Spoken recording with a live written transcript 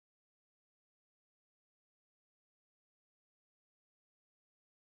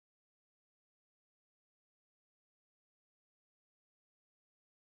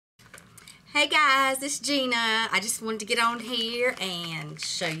Hey guys, it's Gina. I just wanted to get on here and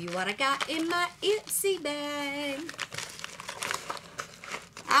show you what I got in my Ipsy bag.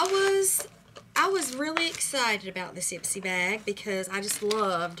 I was really excited about this Ipsy bag because I just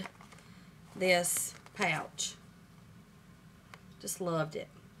loved this pouch. Just loved it.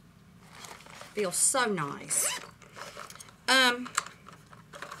 Feels so nice.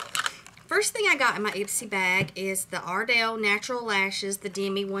 First thing I got in my Ipsy bag is the Ardell Natural Lashes, the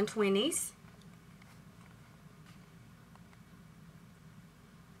Demi 120s.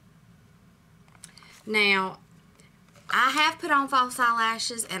 Now, I have put on false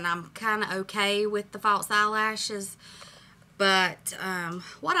eyelashes, and I'm kind of okay with the false eyelashes, but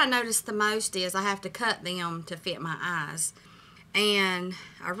what I noticed the most is I have to cut them to fit my eyes, and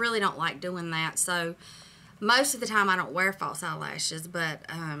I really don't like doing that. So most of the time I don't wear false eyelashes, but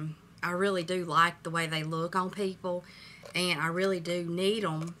I really do like the way they look on people, and I really do need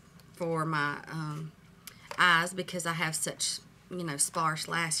them for my eyes because I have such, sparse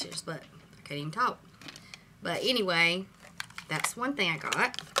lashes. But I can't even talk. But anyway, that's one thing I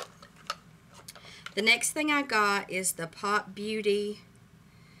got. The next thing I got is the Pop Beauty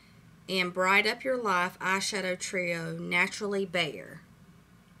and Bright Up Your Life Eyeshadow Trio Naturally Bare.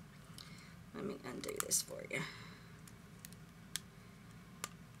 Let me undo this for you.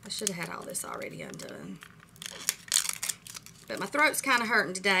 I should have had all this already undone. But my throat's kind of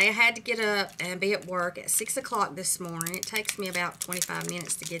hurting today. I had to get up and be at work at 6 o'clock this morning. It takes me about 25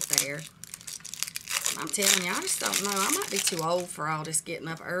 minutes to get there. I'm telling you, I just don't know. I might be too old for all this getting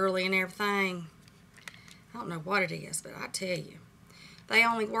up early and everything. I don't know what it is, but I tell you. They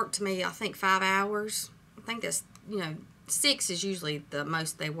only work to me, I think, 5 hours. I think that's, 6 is usually the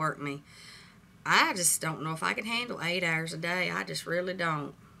most they work me. I just don't know if I can handle 8 hours a day. I just really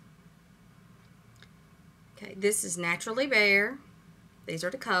don't. Okay, this is Naturally Bare. These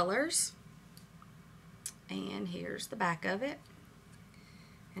are the colors. And here's the back of it.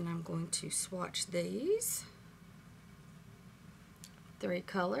 And I'm going to swatch these. 3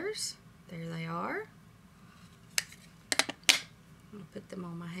 colors. There they are. I'm going to put them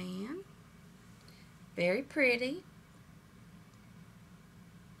on my hand. Very pretty.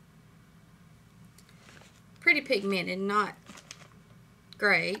 Pretty pigmented, not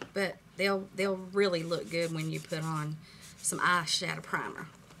great, but they'll really look good when you put on some eyeshadow primer.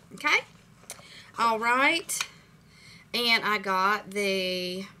 Okay? All right. And I got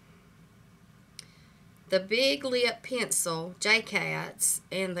the Big Lip Pencil, J-Cats,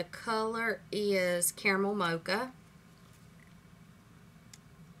 and the color is Caramel Mocha.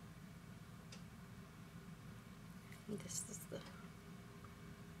 This is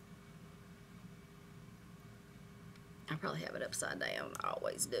I probably have it upside down. I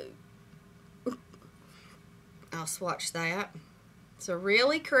always do. I'll swatch that. It's a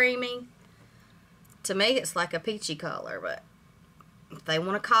really creamy. To me, it's like a peachy color, but if they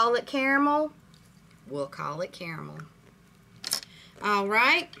want to call it caramel, we'll call it caramel.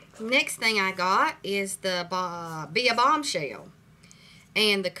 Alright, next thing I got is the Be a Bombshell.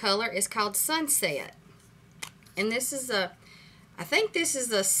 And the color is called Sunset. And this is I think this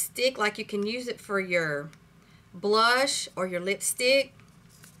is a stick, like you can use it for your blush or your lipstick.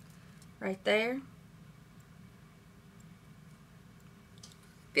 Right there.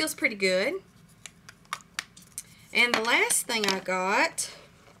 Feels pretty good. And the last thing I got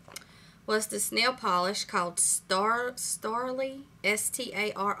was this nail polish called Starly,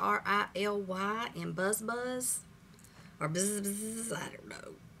 S-T-A-R-R-I-L-Y, and Buzz Buzz, or Buzz Buzz, I don't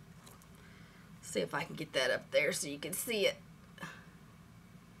know. See if I can get that up there so you can see it.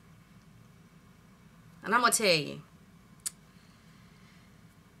 And I'm going to tell you,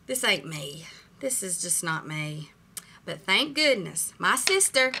 this ain't me. This is just not me. But thank goodness, my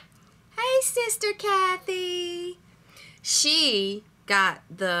sister, hey Sister Kathy, she got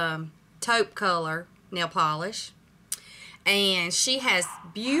the taupe color nail polish, and she has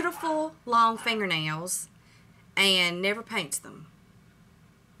beautiful long fingernails and never paints them.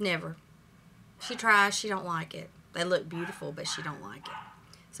 Never. She tries, she don't like it. They look beautiful, but she don't like it.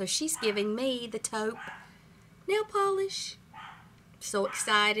 So she's giving me the taupe nail polish. So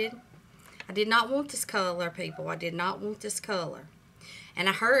excited. I did not want this color, people. I did not want this color. And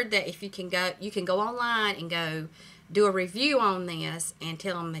I heard that if you can go online and go do a review on this and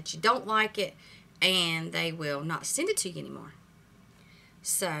tell them that you don't like it, and they will not send it to you anymore.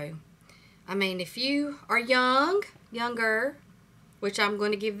 So, I mean, if you are younger, which I'm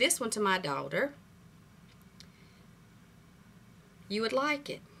going to give this one to my daughter, you would like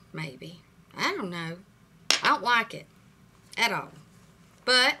it, maybe. I don't know. I don't like it at all.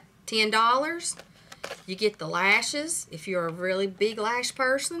 But $10, you get the lashes. If you're a really big lash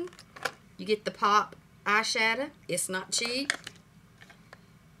person, You get the pop eyeshadow. It's not cheap.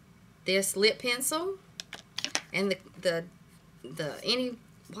 This lip pencil. And the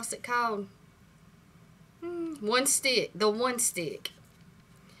what's it called? One stick. The one stick.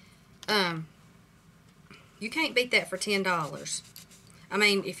 You can't beat that for $10. I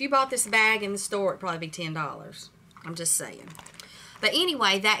mean, if you bought this bag in the store, it'd probably be $10. I'm just saying. But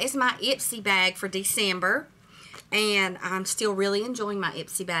anyway, that is my Ipsy bag for December. And I'm still really enjoying my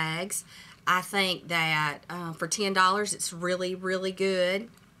Ipsy bags. I think that for $10, it's really, really good.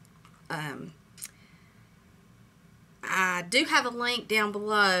 I do have a link down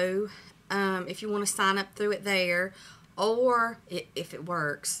below if you want to sign up through it there. Or, if it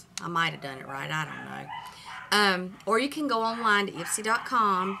works, I might have done it right, I don't know. Or you can go online to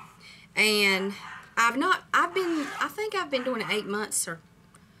Ipsy.com, and I think I've been doing it 8 months or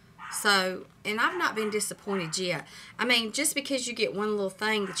so, and I've not been disappointed yet. I mean, just because you get one little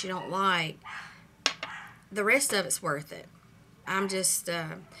thing that you don't like, the rest of it's worth it. I'm just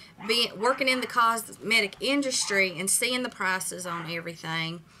working in the cosmetic industry and seeing the prices on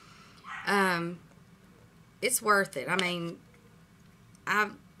everything. It's worth it. I mean,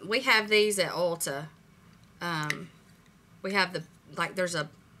 we have these at Ulta. We have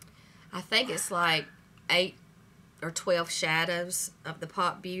I think it's like 8 or 12 shadows of the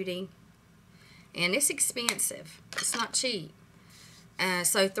Pop Beauty. And it's expensive. It's not cheap.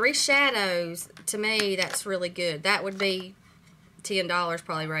 So 3 shadows, to me, that's really good. That would be $10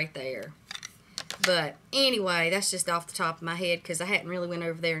 probably right there. But anyway, that's just off the top of my head because I hadn't really went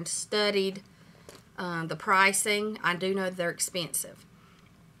over there and studied the pricing. I do know they're expensive.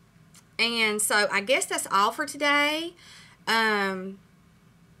 And so I guess that's all for today.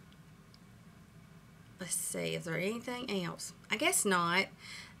 Let's see, is there anything else? I guess not.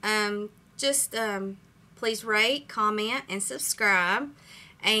 Please rate, comment, and subscribe.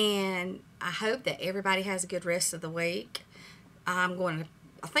 And I hope that everybody has a good rest of the week. I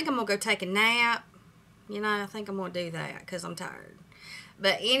think I'm going to go take a nap. You know, I think I'm going to do that because I'm tired.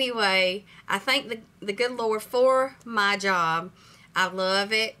 But anyway, I thank the good Lord for my job. I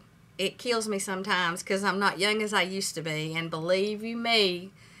love it. It kills me sometimes because I'm not young as I used to be. And believe you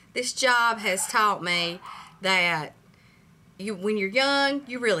me, this job has taught me that when you're young,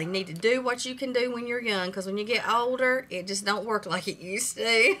 you really need to do what you can do when you're young. Because when you get older, it just don't work like it used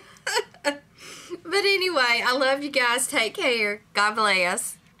to. But anyway, I love you guys. Take care. God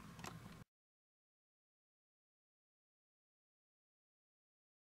bless.